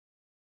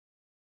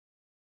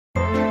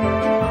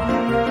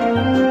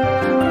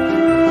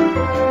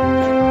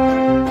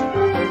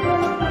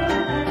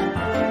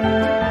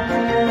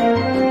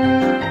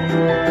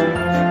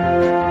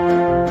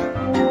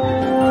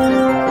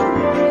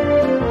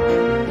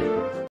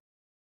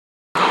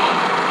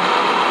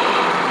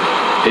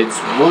It's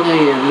 1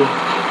 a.m.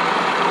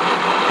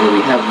 and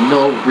we have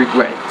no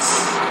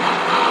regrets.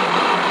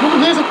 No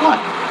regrets of what?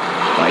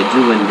 By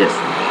doing this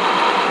one.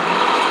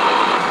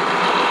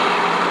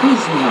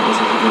 Please do not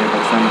listen to me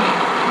about trying to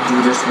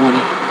do this one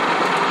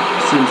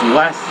since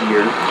last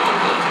year.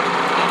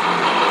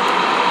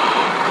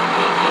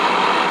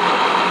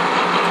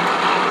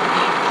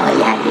 Oh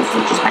yeah, you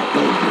think just my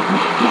baby,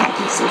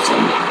 Maggie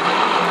Simpson.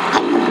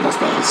 I remember those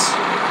days.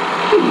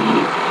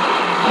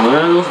 I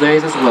remember those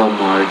days as well,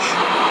 Marge.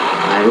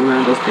 I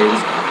remember those days.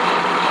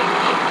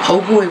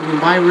 Hopefully we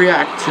might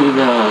react to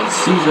the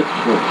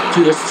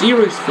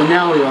series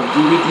finale of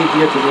DVD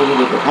Theaters Over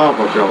with the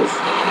Powerpuff Girls.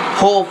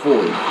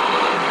 Hopefully.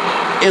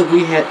 If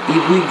we had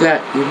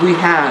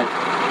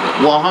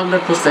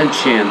 100%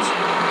 chance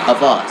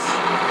of us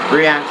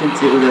reacting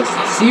to the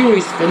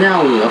series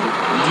finale of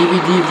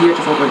DVD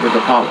Theaters Over with the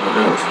Powerpuff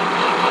Girls.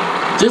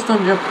 Just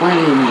on their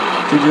planning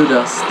to do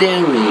the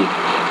Stanley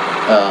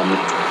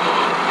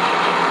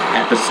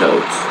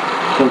episodes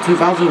from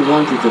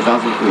 2001 to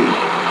 2003.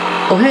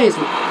 Oh hey,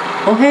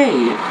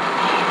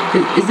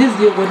 is this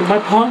the when my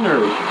partner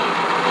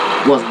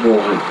was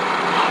born?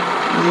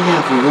 Oh yeah,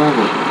 I forgot.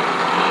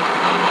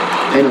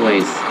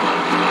 Anyways,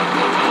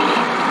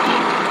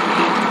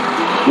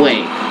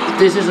 wait,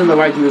 this isn't the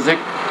right music.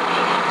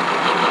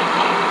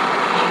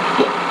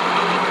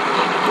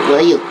 What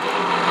are you?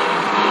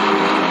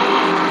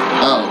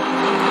 Oh.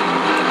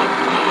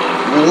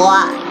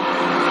 Why?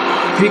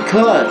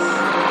 Because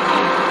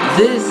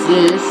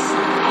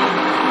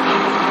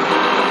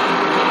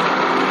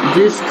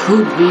this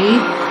could be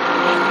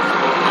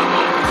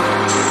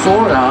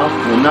sort of,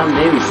 well not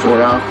maybe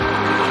sort of,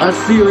 a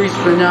series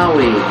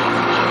finale.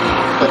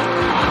 But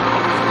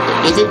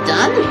is it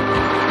done?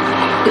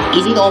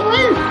 Is it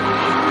over?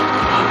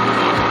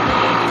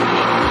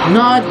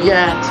 Not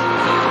yet.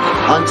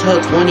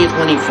 Until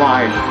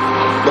 2025.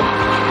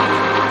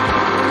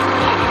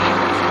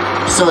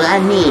 So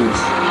that means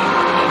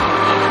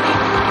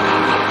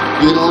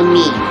you don't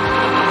mean.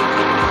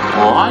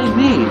 Oh, I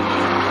mean.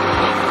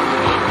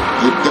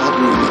 You don't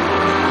mean.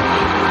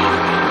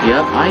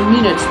 Yep, I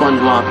mean it,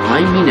 SpongeBob.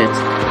 I mean it.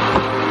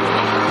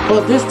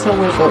 But this time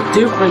with a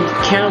different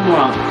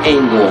camera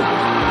angle.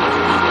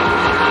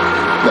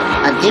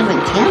 A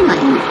different camera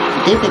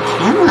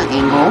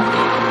angle?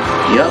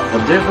 Yep, a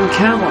different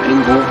camera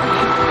angle.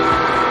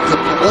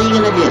 What are you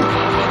gonna do?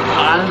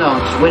 I don't know,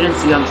 just wait and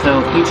see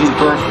until Peach's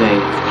birthday.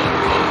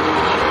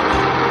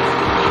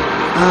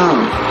 Oh,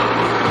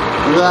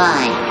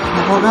 right. I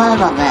forgot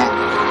about that.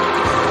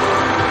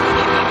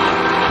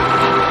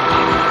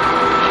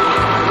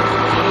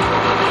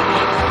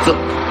 So,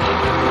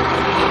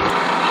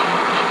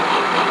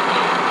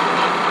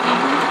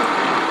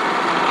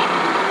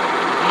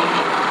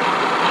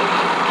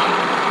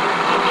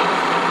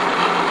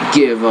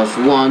 give us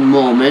one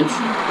moment.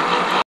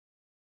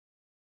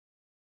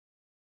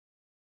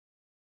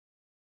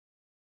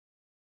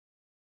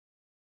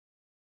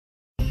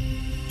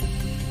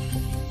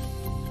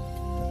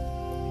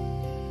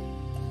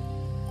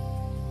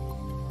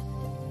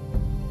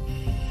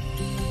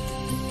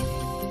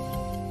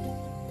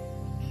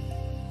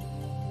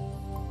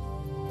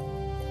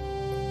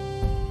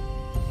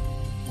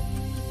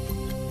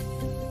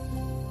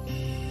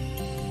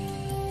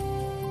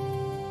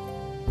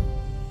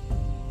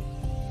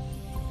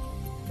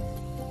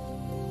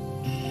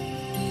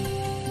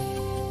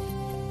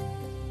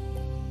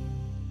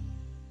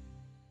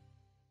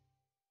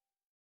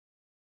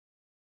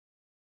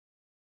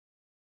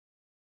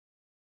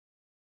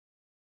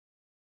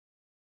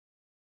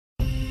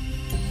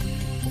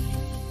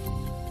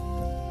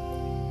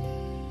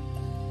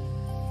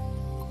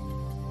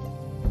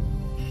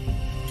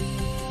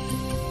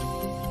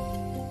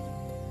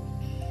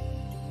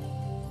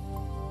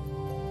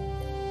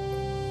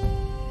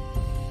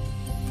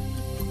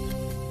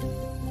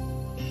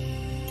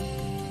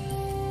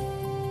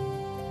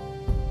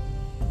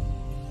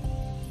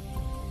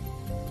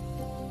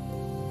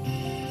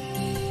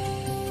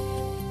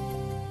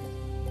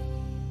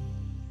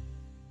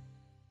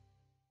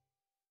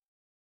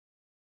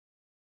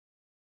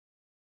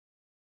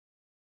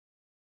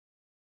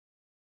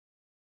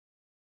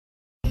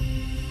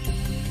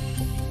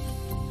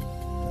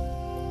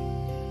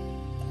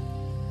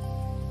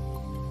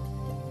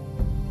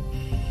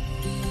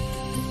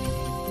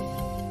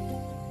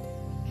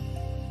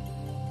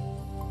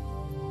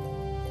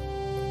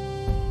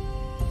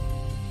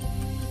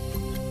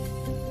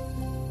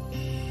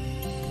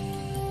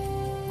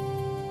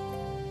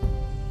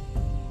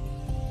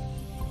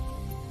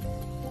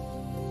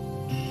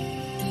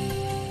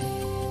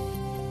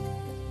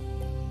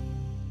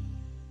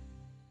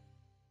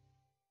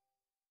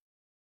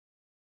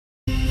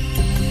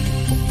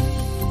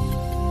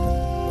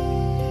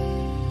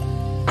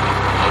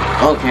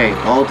 Okay,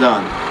 all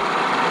done.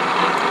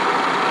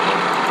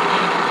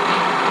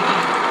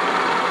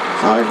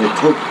 Sorry if it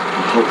took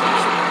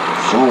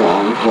so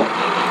long. Well,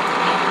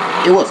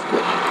 it was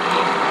quick.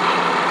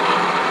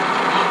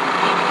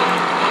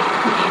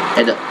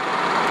 And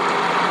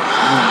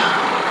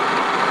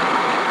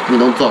we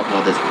don't talk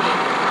about this one.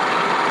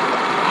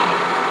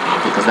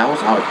 Because that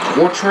was a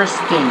torturous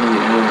thing that we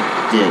ever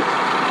did.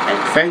 And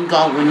thank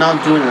God we're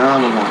not doing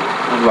another one.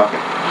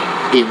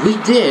 If we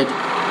did,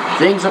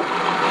 things are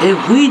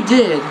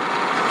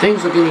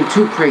getting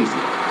too crazy.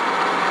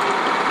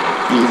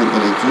 Things are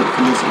getting too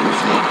crazy, you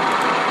say?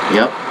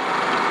 Yep.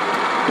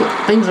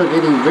 Things are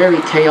getting very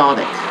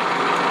chaotic.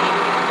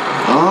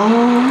 Oh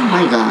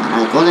my God,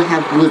 I'm gonna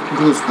have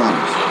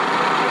goosebumps.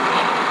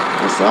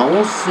 As I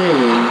was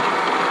saying,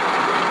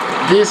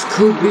 this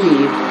could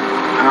be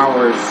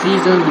our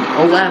season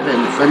 11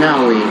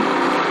 finale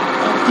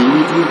of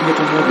DVD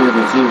Mitchell with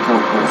the Team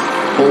Conquest.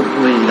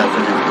 Hopefully the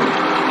finale.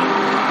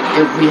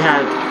 If we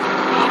had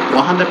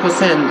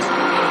 100%,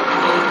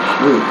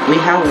 we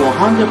have 100%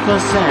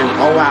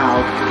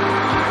 allowed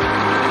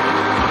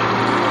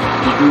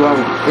to do our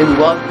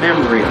in-love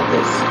memory of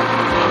this.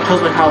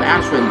 Just like how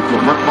Ashwin,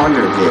 my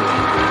partner, did.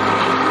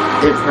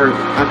 If her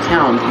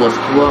account was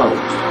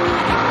closed.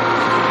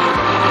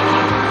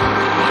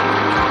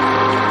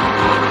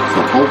 So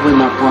hopefully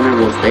my partner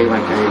will stay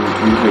like that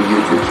in her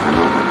YouTube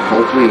channel. And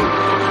hopefully,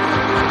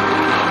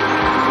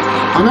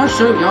 I'm not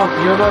sure if y'all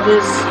hear about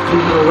this in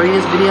her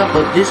latest video,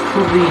 but this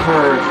could be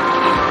her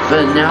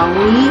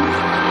finale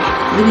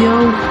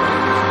video.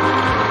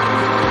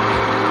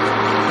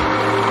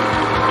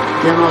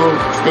 Demo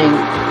thing.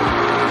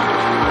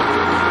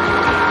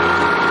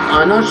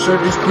 I'm not sure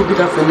this could be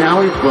the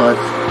finale, but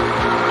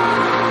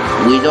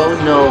we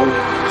don't know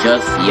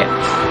just yet.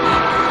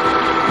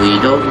 We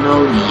don't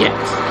know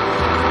yet.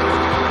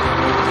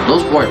 No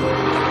spoilers.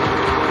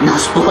 No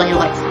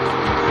spoilers.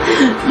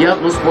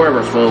 Yep, no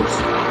spoilers, folks.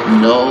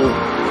 No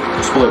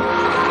spoilers.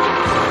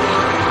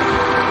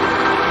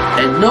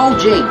 And no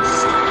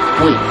jinx.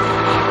 Please.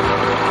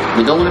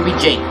 We don't want to be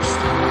jinxed.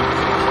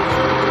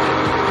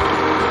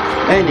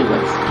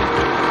 Anyways,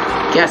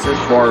 guesses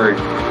for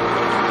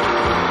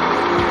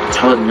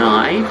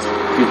tonight,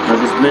 because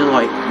it's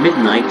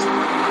midnight,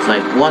 it's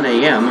like 1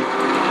 a.m.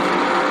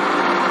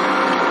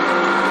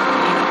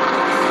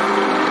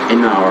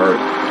 in our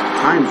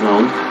time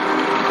zone.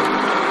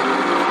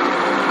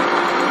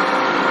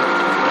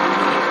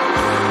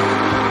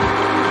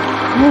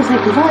 It's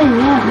like 1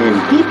 a.m. and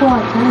people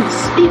are trying to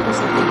speak or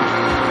something.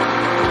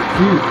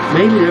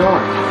 Maybe they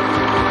are.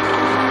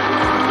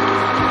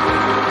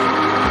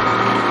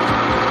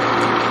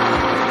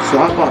 So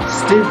I bought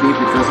Stimpy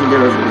because he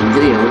never been in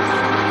videos.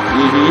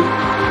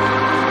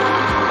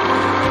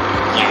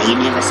 Yeah, you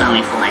never saw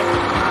me for like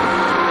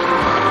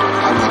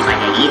almost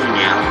like a year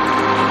now.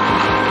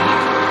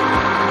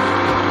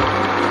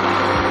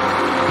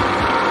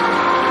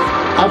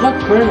 I bought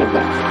Piranha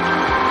back.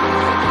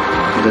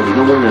 Because you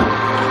don't want to know.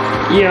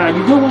 Yeah,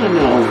 you don't want to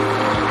know.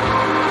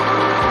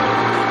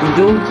 You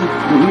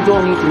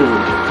don't need to know.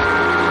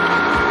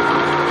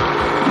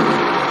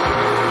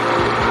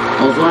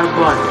 Also, I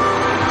bought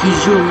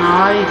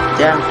Kijunai,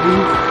 Daphne,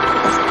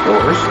 of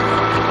course.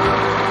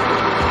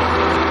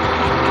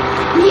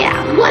 Yeah,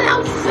 what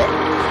else?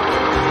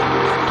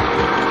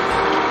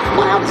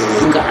 What else is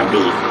it gonna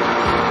be?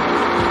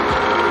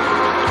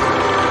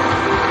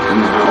 And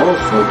I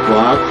also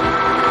bought,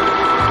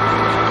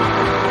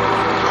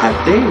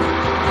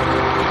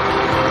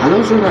 I'm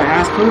not sure if I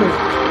asked her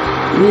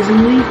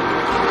recently.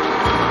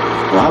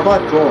 Well, I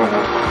bought Dora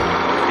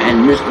and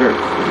Mr.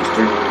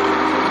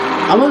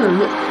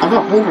 I'm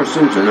a Homer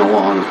Simpson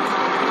along.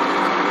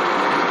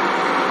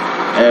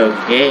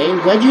 Okay,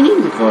 what'd you need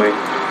me for?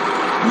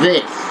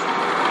 This.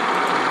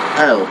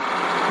 Oh,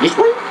 this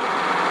one?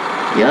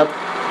 Yep.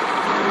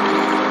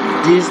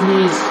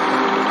 Disney's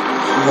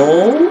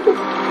Home?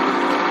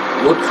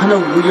 What kind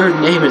of weird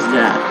name is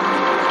that?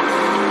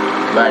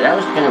 But that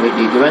was kind of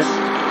ridiculous.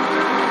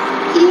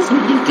 It is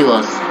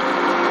ridiculous.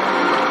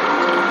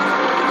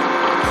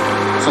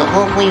 So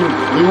hopefully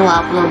we will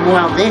upload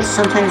more of this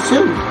sometime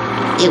soon.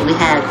 If we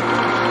have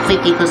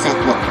 50%,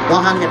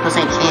 well, 100%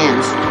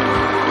 chance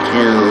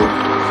to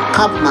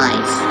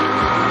compromise.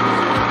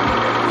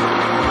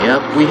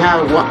 Yep, we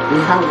have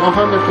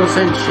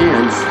 100%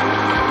 chance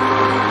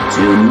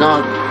to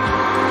not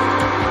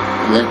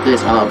let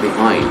this out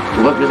behind.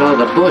 Let this out of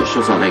the bush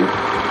or something.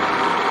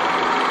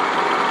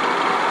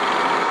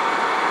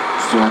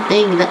 So I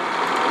think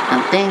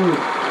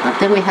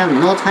we have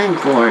no time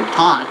for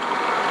talk.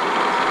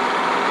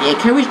 Yeah,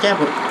 can we start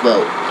with,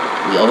 well,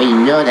 we already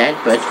know that,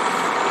 but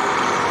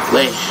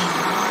let's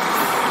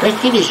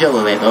get this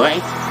over with,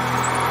 alright?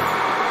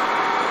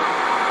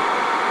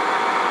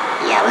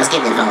 Yeah, let's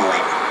get this over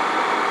with.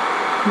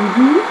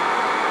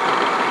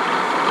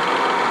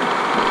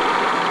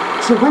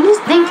 So when this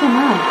thing came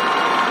out?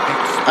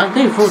 I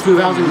think for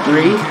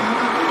 2003.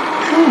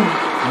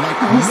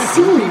 I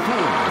see.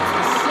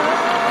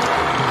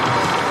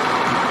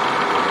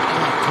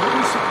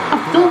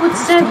 October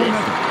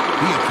 7th.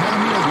 The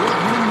Academy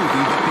Award-winning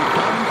movie that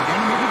defined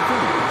animated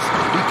films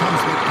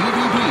becomes the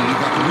DVD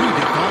that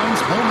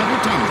redefines home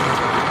entertainment.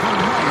 The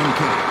Lion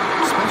King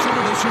Special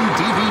Edition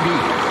DVD.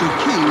 The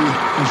King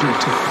is your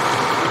tip.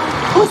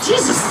 Oh,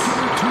 Jesus!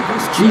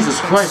 Jesus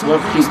Christ,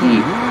 love TV.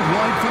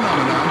 Worldwide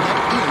phenomenon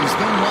that is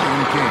the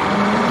Lion King.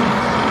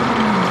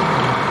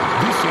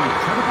 This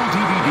incredible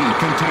DVD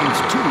contains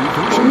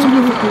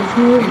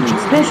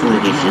Special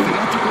edition.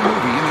 Theatrical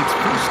movie in its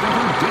first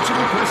ever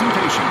digital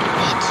presentation.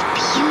 It's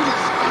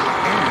beautiful.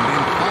 And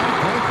in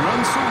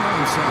 5.1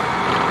 surround sound.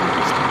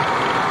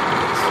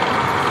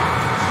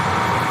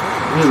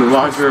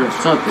 Roger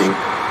something.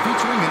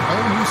 Featuring an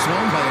all-new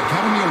song by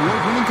Academy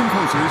Award-winning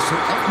composers Sir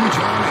Elton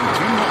John and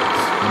Tim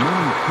Rice. The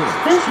main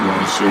chorus Special was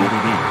edition.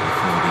 added in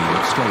for the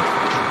stage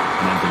version.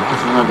 And the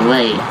last One of the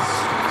ways.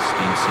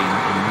 being seen in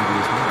the movie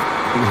as well.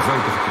 It was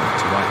very difficult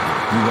to write that.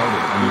 You wrote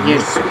it and you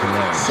Yes, wrote it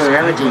hilarious. Sir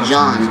Elton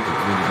John. It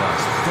really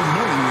does. The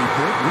Morning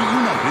Report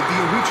reunited the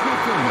original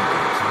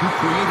filmmakers who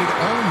created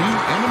all new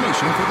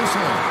animation for the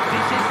song.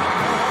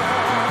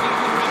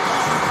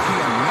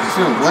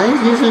 So what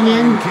is this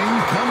again? King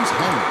comes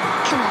home.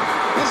 Come on,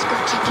 let's go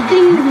check it out.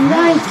 The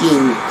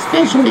Liking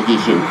Special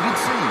Edition. Deleted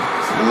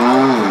scenes.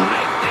 Oh.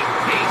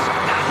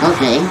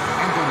 Okay. And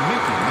the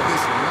making of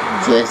this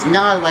So it's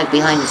not like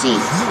behind the scenes.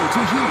 more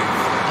to hear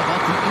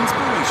about the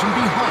inspiration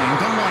behind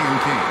The Lion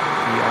King.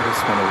 The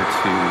artists went over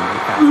to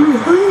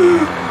Africa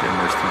and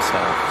immersed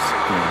themselves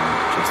in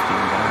just the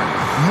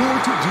environment. More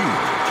to do.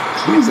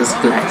 Jesus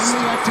Fun Christ.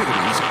 family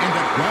activities and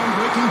a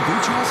groundbreaking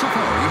virtual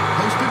safari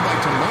hosted by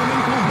Timon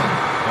and Pumbaa.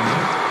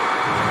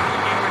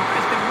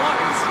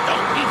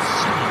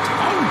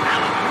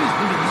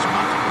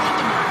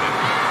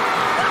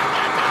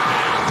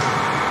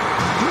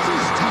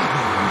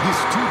 This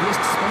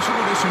two-disc special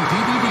edition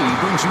DVD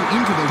brings you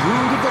into the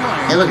world of The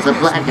Lion Hey, look, it's a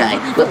King as black guy.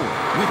 never Look.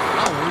 before, with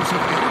hours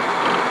of edit.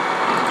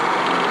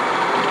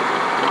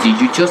 Did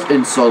you just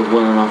insult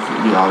one of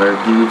the other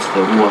dudes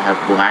who have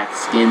black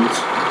skins?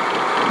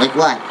 Like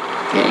what?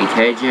 Okay,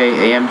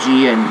 KJ,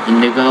 AMG, and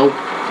Indigo?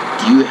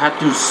 Do you have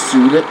to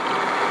suit it?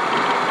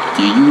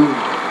 Do you,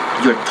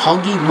 your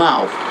tonguey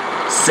mouth,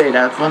 say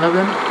that in front of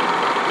them?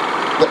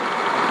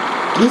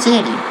 He's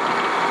anything.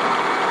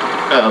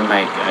 Oh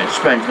my god,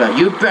 SpongeBob,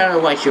 you better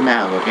watch your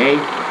mouth, okay?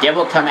 They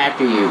will come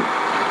after you.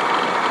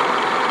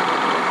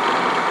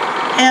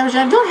 And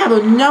I don't have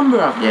a number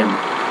of them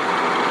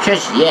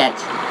just yet.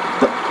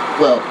 But,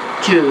 well,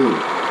 2.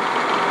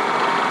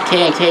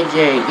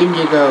 KJ,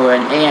 Indigo,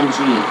 and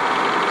AMG.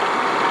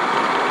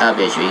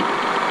 Obviously.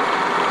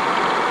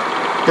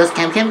 Does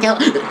Cam go?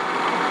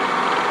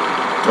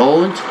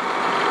 Don't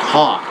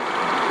talk.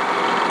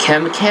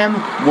 Cam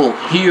will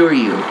hear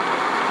you.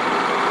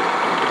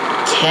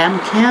 Cam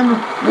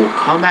will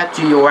come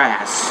after your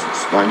ass,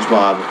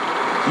 SpongeBob.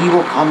 He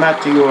will come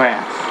after your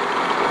ass.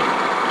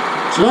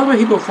 So that's why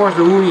he performs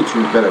the Looney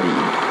Tunes better than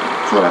you.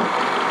 Sort of.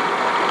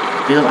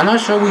 Because I'm not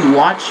sure we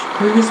watched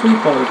previous week,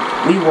 but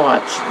we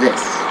watched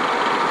this.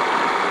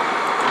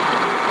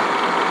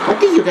 What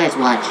did you guys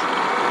watch?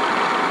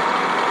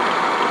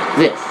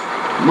 This.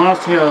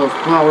 Marcel's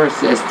Power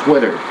says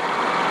Twitter.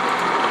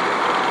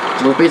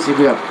 So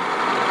basically a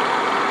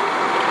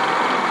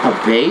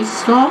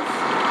base off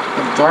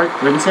of Dark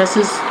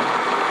Princesses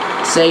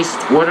says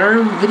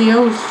Twitter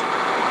videos.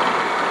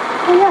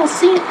 Oh yeah,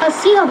 I've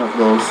seen all of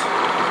those.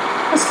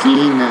 I've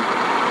seen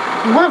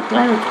one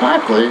Planet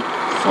Sparkle,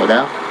 sort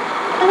of.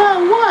 And I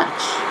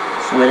watch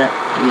sort of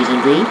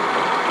recently.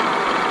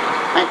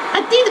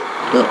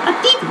 I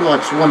did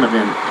watch one of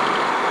them.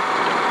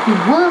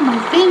 One of my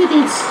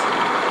favorites,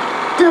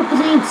 the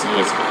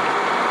Princess.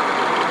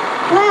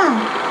 Wow,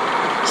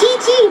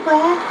 GG,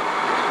 boy.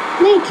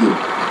 Thank you.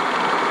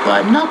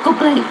 But not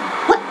complaining.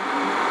 What?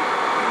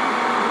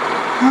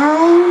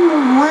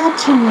 I'm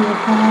watching you,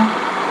 Bob.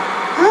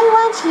 I'm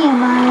watching you,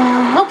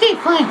 Mario. Okay,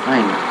 fine.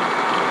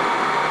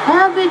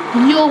 Have it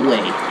your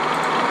way.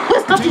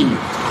 Let's continue.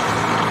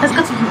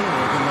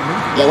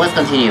 Yeah, let's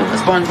continue.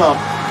 SpongeBob,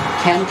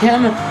 Cam,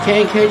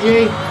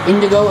 KJ,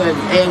 Indigo, and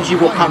AMG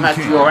will come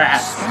after your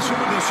ass. Special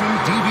edition You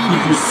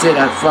DVD. can sit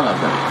in front of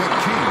them, The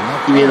King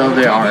of even though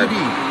they all are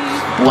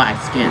DVDs. black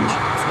skinned.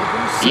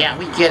 Yeah,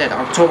 we get it.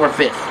 October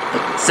 5th,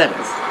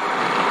 7th.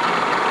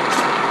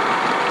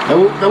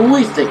 The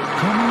release date.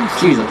 Coming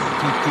soon Jesus.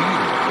 to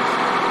theaters.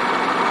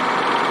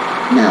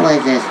 Now what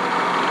is this?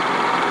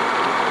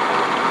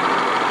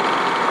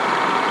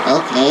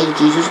 Okay,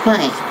 Jesus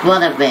Christ,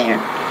 Brother Bear.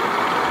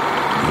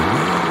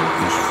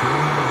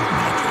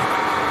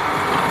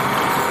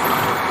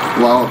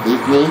 Walt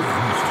Disney.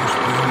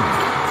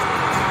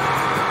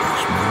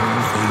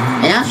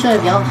 And I'm not sure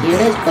if y'all hear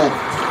this, but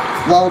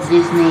Walt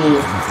Disney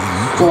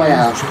sort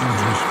of,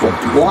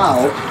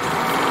 wow,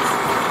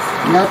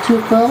 not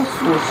too close,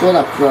 or sort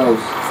of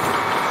close,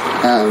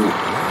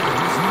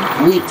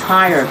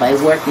 retired by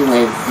working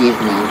with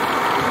Disney,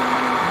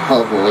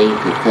 hopefully,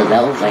 because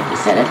that was like the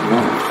saddest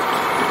moment.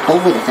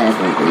 Hopefully the saddest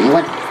moment, but you know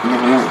what? You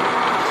never know.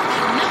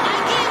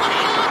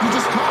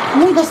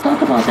 Let's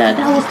talk about that.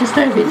 That was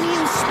disturbing.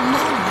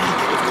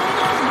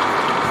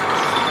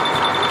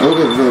 Look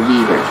at the little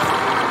beaver.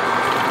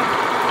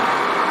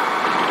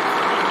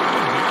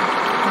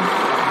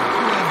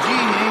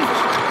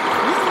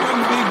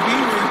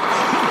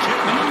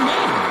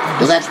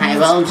 Was that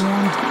Tyrone?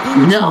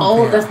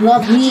 No, that's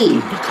not me.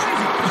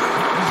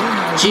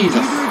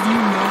 Jesus.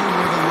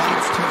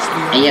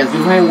 And yes,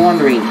 you're probably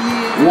wondering,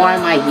 why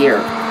am I here?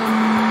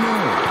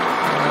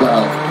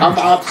 Well, I'm an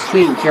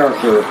off-screen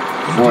character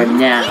for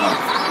now.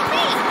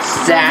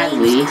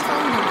 Sadly,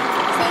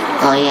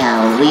 Oh yeah,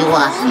 we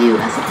lost you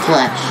as a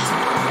clutch.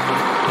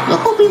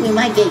 But hoping we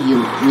might get you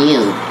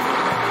new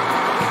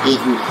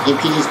in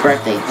Peach's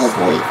birthday,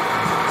 hopefully.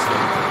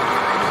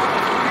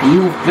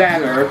 you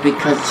better,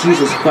 because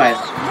Jesus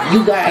Christ,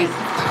 you guys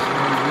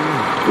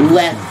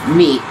left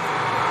me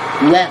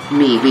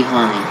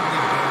behind.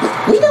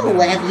 We don't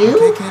love you.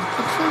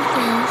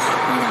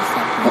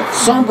 But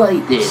somebody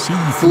did.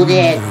 Who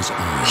did?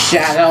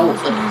 Shadow.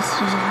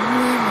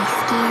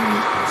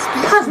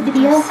 Pause the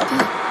video.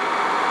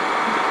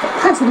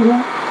 Pause the video.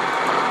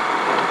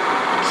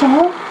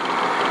 Shadow,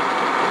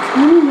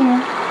 come here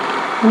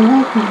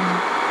right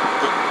now.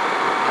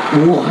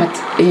 What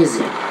is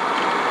it?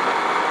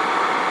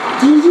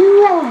 Did you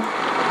left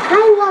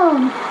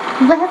Tyrone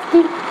left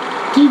it?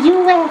 Did you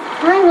left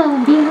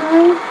Tyrone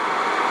behind?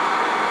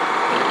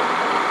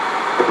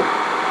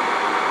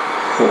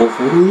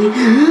 Hopefully.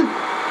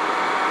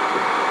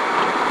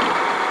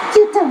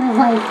 You don't live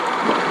life.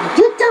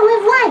 You don't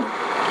live life.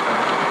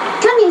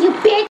 Come here, you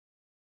bitch.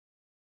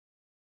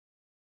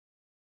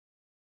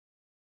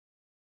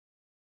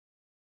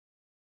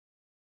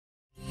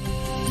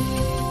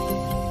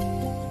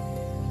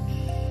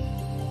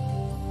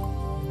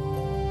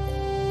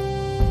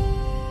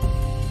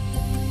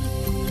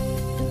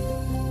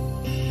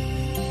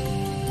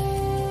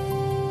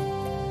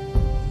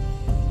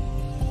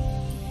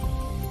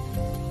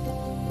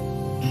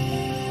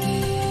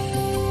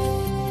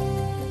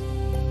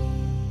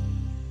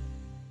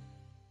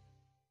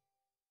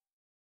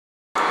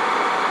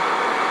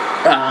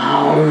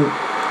 Ow.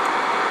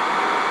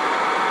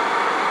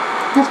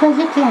 That's what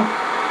you get.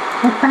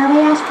 But Bobby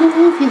asking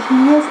me if you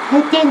hear this, I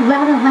did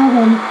round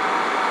 11.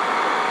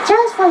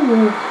 Just for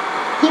you.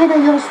 Even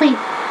though you're asleep.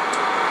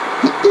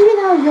 Even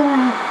though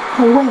you're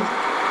awake.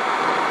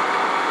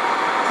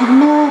 I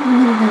know I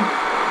didn't know.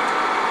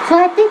 So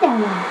I did that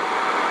one.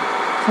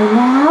 So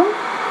now,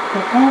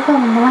 prepare for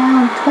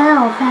round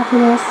 12 after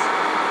this.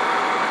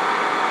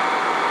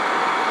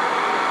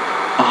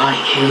 I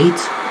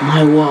hate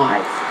my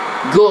wife.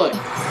 Good.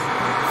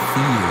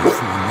 Feel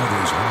for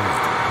another's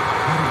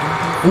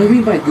heart. What do you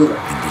mean by good?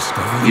 And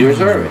discover You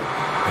deserve it.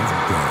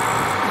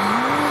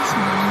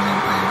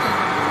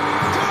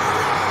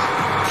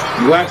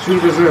 You actually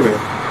deserve it.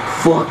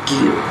 Fuck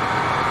you.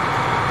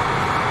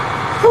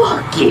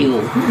 Fuck you.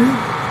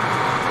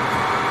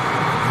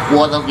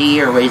 Word of the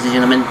year, ladies and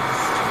gentlemen.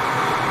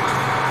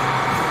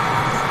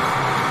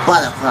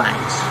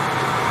 Butterflies.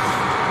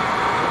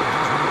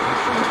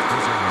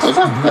 What's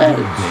up, bad?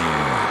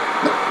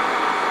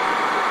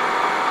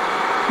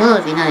 Well,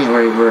 if you're not an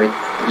early bird,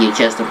 you're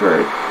just a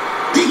bird.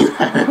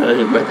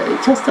 You're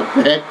just a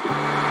bird.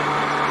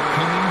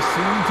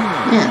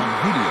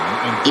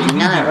 Yeah. If you're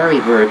not an early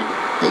bird,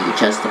 then you're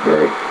just a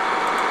bird.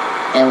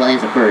 Everyone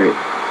is a bird,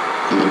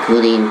 and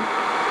including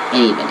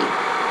anybody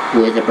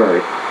who is a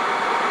bird.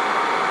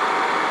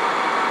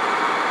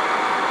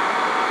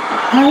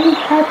 I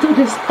had to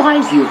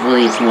despise you for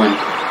this one.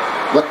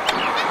 What?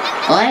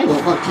 I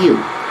will fuck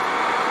you.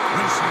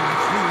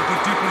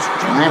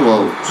 I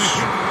will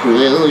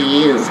drill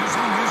you.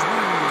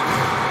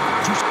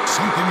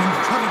 Something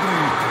incredibly,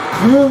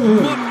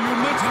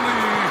 monumentally,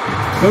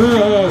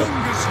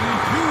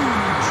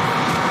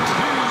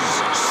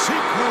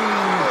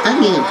 I'm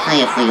gonna play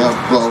it for your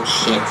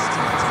bullshit.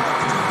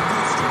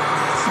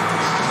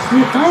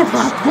 You're tired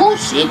about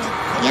bullshit.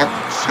 Yep,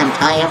 I'm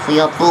tired for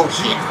your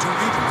bullshit.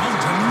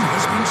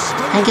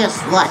 And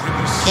guess what?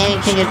 Candy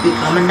can just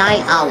become a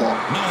night owl,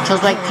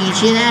 just like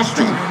Peachy and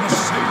Ashman.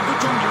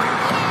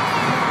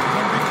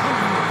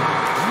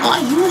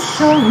 Are you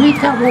sure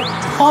Rita will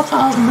pop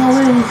out of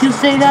nowhere if you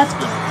say that?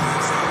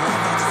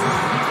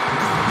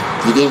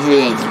 You didn't hear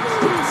anything.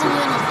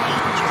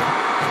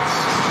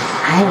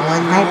 I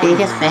want my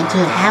biggest friend to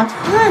have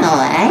fun,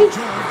 alright?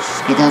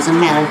 It doesn't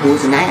matter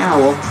who's a night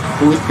owl,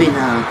 who's been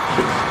a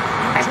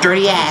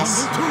dirty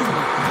ass.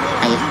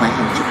 I just want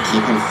him to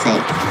keep him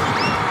safe.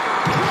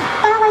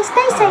 Oh,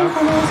 stay safe,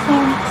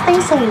 man. Stay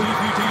safe.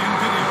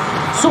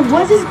 So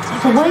what is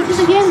this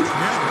again?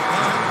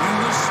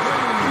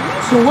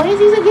 So what is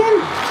this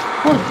again?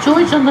 Oh,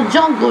 George and the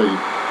Jungle.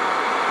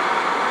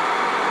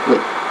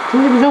 Wait,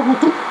 George and the Jungle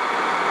 2?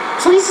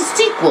 So this is a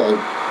sequel.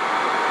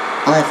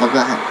 Oh, I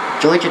forgot.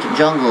 George of the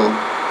Jungle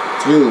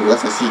 2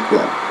 was a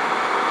sequel.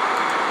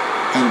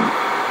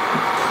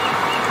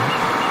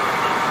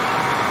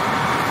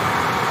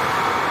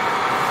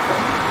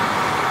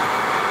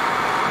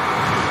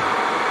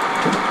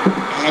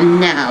 And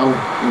now,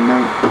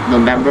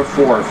 November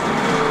 4th.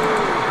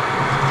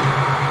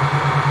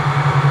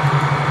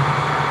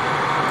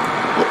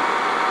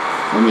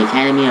 From the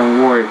Academy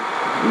Award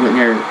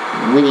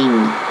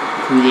winning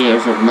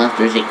creators of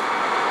Monsters Inc.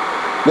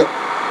 What?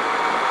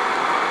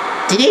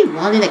 Did they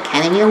win an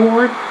Academy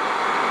Award?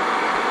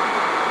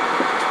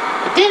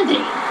 Did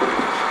they?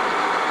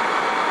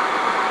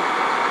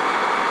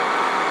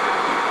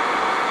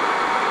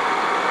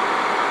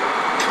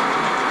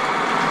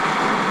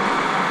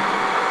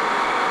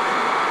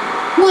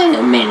 Wait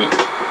a minute.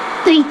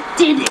 They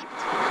did it.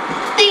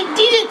 They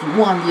did it.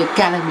 won the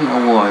Academy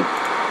Award.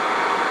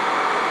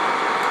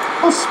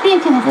 Well,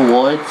 speaking of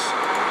Awards.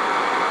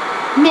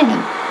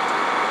 man,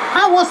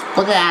 I was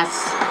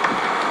blessed.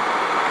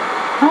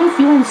 I'm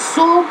feeling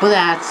so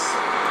blessed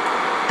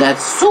That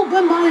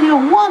Super Mario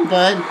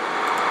Wonder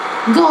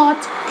got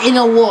an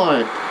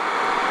award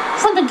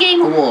from the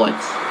Game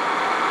Awards.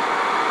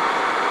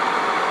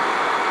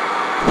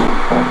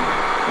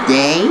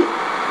 They?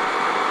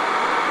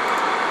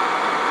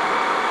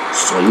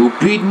 So you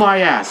beat my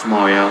ass,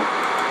 Mario.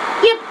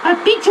 Yep, I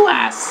beat your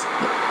ass.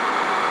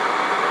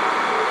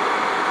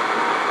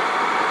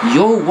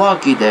 You're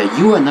lucky that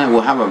you and I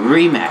will have a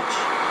rematch.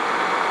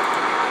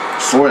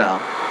 Sort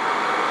of.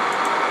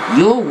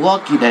 You're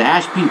lucky that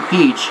Ashby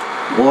Peach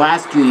will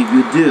ask you if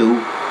you do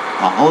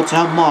a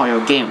Hotel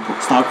Mario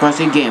Star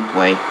Crossing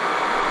gameplay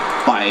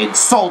by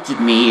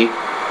insulting me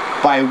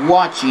by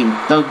watching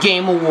the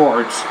Game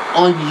Awards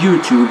on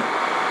YouTube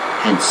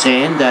and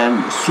saying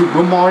that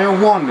Super Mario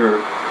Wonder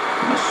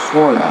is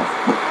sort of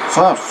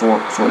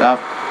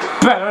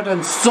better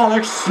than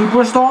Sonic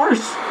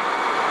Superstars.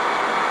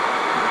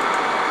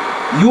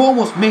 You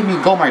almost made me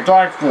go my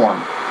dark form.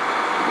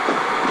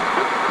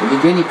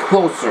 We're getting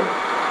closer.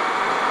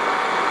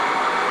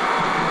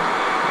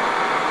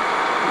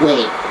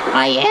 Wait,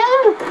 I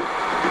am?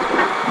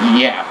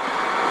 Yeah.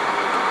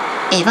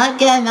 If I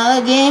get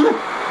another game,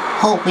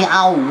 hopefully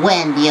I'll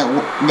win the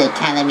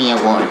Academy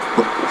Award.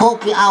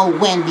 Hopefully I'll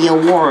win the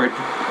award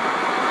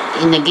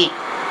in the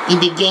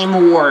Game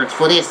Awards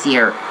for this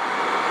year.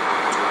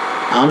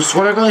 I'm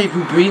sort of gonna, if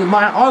you beat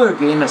my other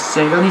game, the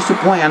Sega needs to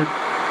plan,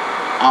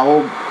 I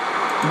will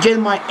get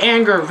my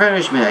anger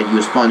vanishment at you,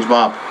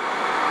 SpongeBob.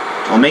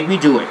 Don't make me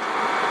do it.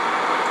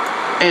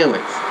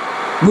 Anyways,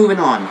 moving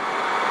on.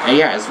 And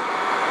yes,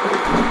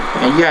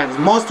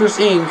 Monsters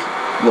Inc.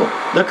 Well,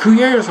 the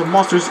creators of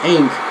Monsters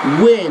Inc.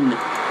 win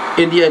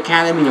in the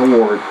Academy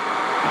Award.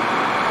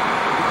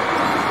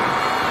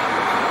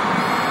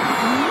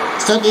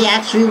 So they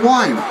actually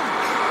won.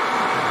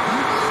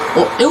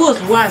 Well, it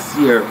was last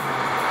year.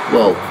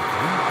 Well,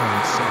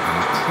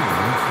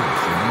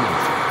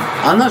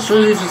 I'm not sure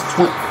this is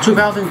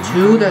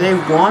 2002 that they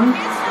won.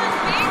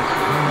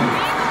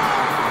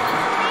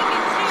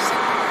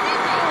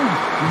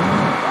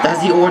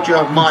 That's the Orchard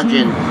of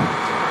Majin.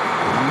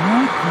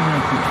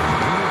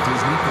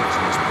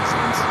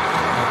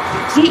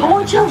 The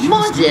Orchard of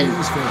Majin!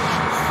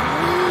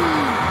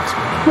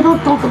 We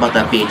don't talk about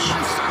that bitch.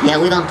 Yeah,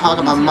 we don't talk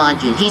about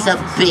Majin. He's a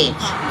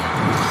bitch.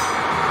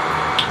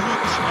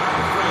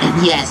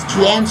 And yes, to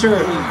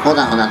answer... Hold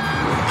on.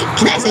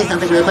 Can I say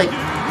something real quick?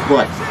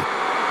 What?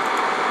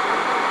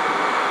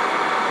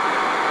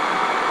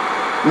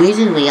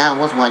 Recently, I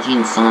was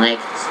watching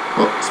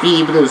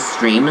Speedy Blue's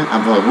stream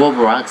about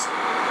Roblox,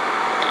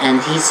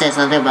 and he said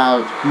something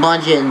about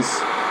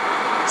Majin's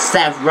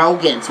Seth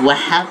Rogen's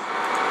laugh,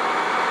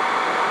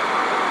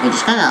 which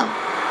is kind of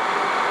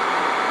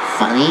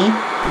funny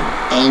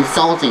and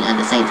insulting at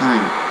the same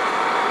time.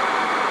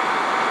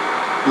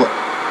 Well,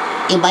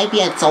 it might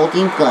be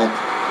insulting, but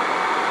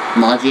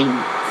Majin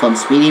from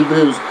Speedy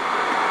Blue's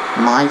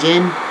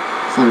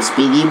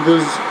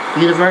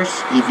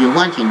universe, if you're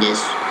watching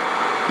this,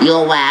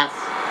 your laugh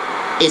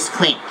is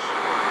cringe.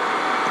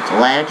 That's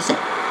all I have to say.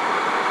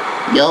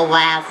 Your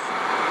laugh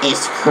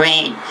is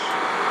cringe.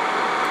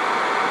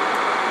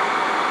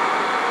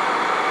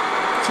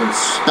 So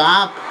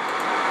stop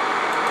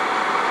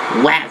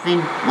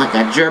laughing like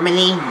a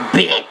Germany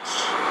bitch.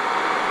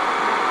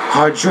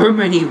 A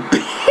Germany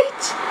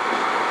bitch?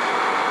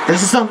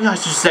 This is something I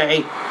should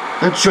say.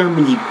 A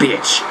Germany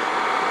bitch.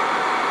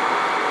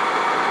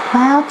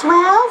 Well,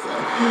 12?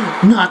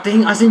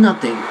 Nothing. I say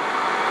nothing.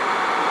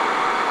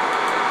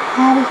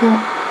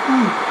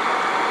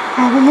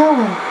 Have your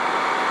way.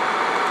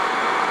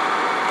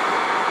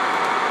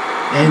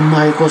 And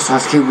Michael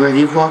Sasuke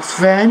Ready Vlogs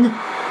fan,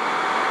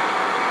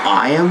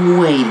 I am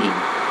waiting.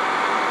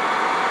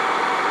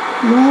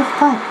 You have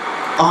fun.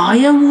 I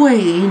am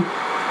waiting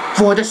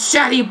for the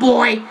Shady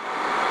Boy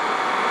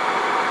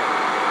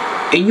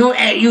in your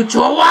AU to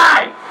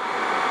arrive.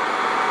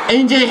 And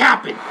it didn't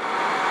happen.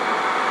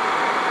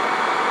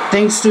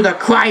 Thanks to the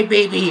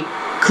crybaby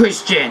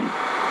Christian.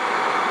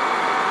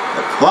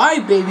 The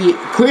crybaby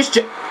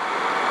Christian.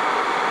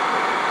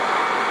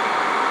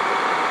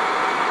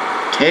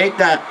 Take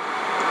that.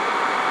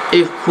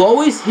 If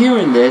Chloe's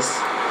hearing this,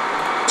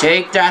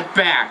 take that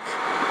back.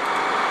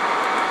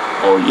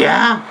 Oh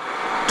yeah?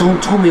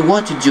 Don't tell me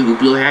what to do,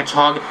 Blue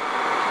Hedgehog.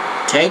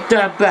 Take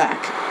that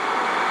back.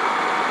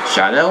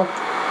 Shadow,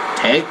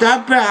 take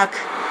that back.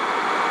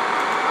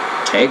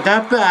 Take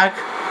that back.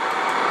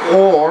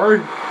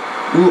 Or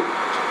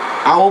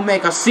I will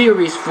make a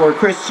series for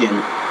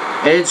Christian.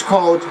 And it's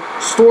called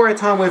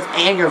Storytime with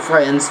Anger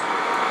Friends.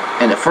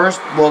 And the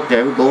first book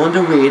that we're going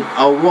to read,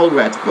 a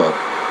Rugrats book.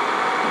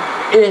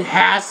 It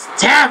has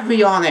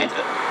Taffy on it.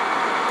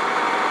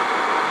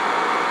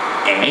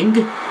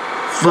 And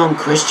from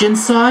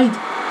Christian's side,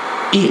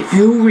 if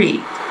you read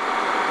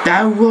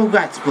that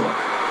Rugrats book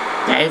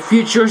that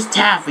features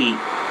Taffy,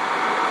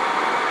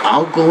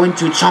 I'll go in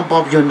to chomp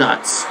up your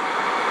nuts.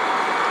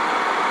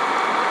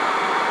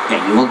 And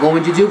you know what I'm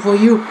going to do for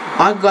you?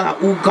 I'm gonna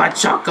ooga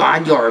chaka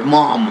on your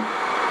mom.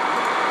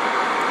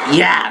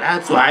 Yeah,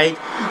 that's right.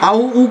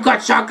 I'll ooga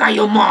chaka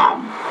your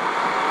mom.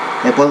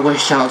 And by the way,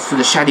 shout out to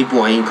the Shady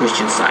Boy in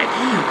Christian side.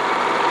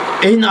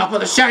 Enough of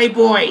the Shady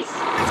Boys!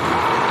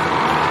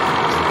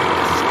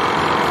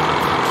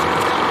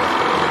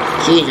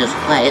 Jesus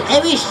Christ,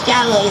 every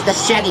shadow is the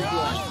Shady Boy.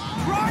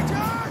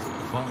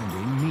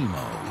 Finding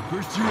Nemo.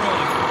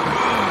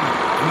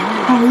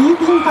 Are you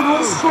being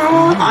biased,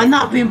 Shadow? I'm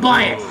not being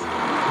biased.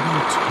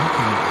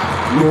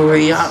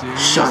 Maria,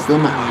 shut your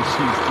mouth.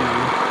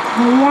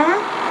 Yeah?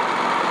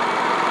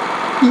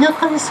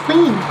 Look on the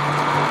screen.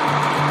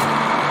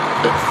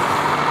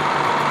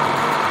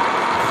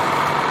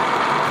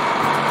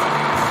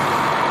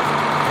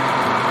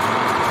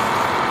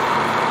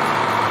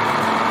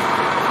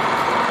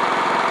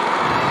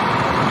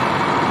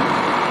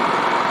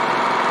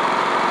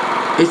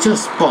 It's a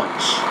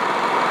sponge.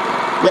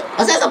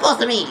 What's that supposed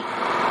to mean?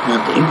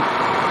 Nothing.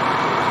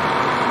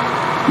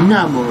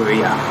 Now,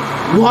 Maria,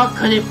 what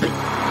could it be?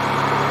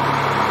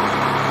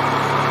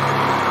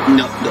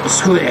 No,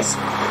 screw this.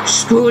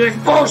 Screw this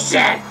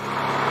bullshit!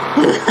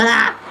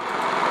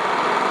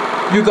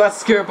 You got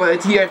scared by the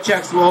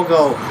THX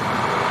logo.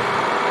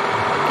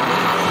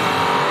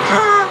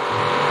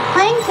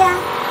 Thank ya.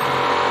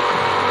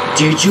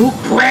 Did you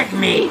prick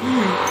me?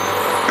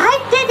 I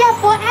did that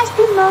for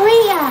Ashley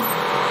Maria.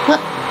 What?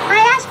 I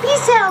asked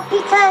myself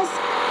because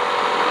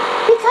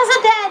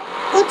of that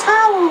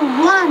Otaru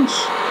lunch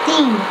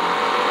thing.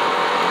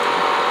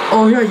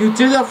 Oh yeah, you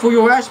did that for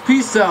your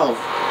HP self.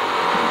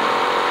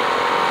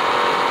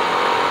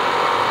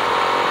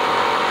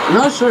 I'm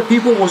not sure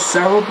people will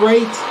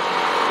celebrate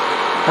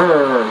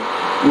her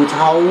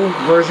Otaru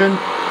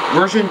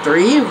version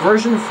 3,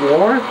 version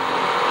 4,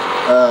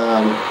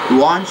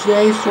 launch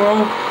day, so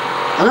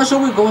I'm not sure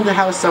we're going to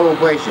have a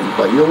celebration,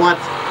 but you know what?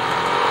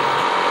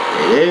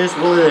 It is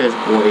what it is,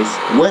 boys.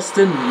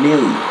 Western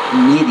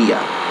media.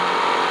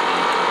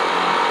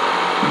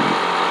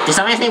 Did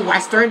somebody say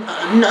Western?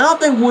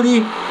 Nothing, Woody.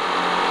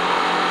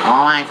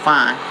 Alright,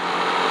 fine.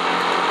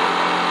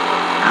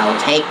 I'll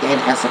take that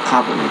as a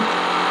compliment.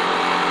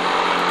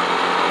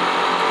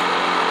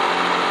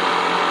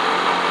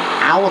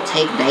 I will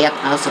take that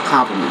as a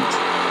compliment.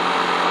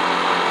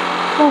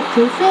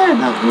 Okay, fair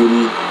enough,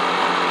 Woody.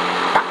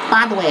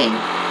 By the way,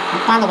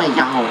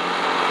 y'all,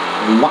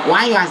 what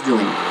are you guys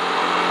doing?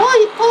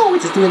 Oh,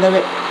 we're just doing a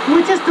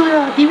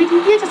DVD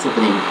VHS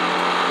opening.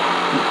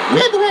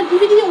 We're doing a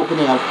DVD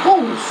opening, of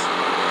course.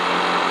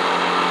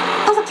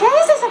 Also, can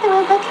I say something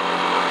real quick?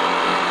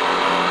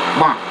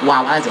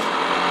 Wow, what is it?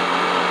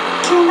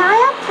 Can I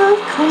approve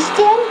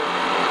Christian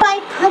by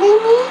putting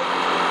me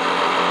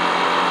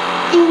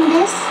in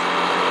this?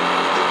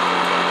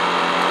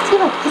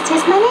 See, look, it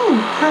says my name,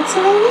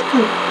 Hatsune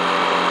Miku.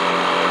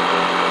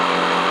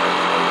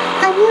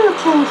 I knew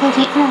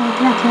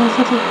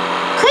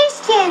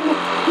Christian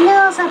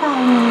knows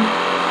about me.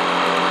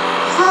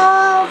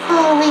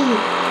 Hopefully.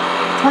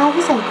 What do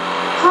you say?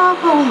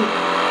 Hopefully.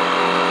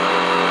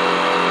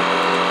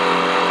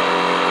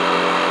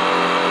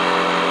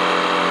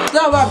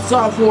 That wraps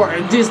up for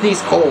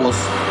Disney's calls.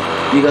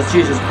 Because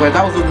Jesus Christ,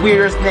 that was the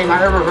weirdest thing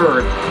I ever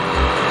heard.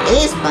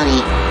 It is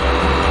funny.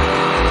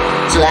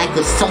 So I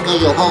could suck on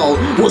your hole.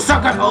 Well,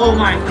 suck on. Oh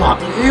my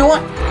god. You know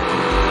what?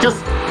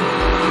 Just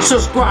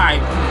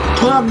subscribe,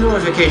 turn on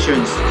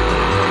notifications,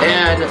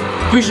 and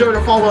be sure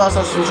to follow us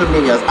on social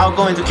medias. I'm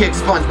going to kick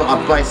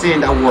SpongeBob by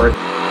saying that word.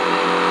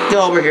 Get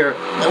over here.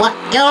 What?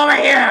 Get over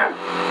here!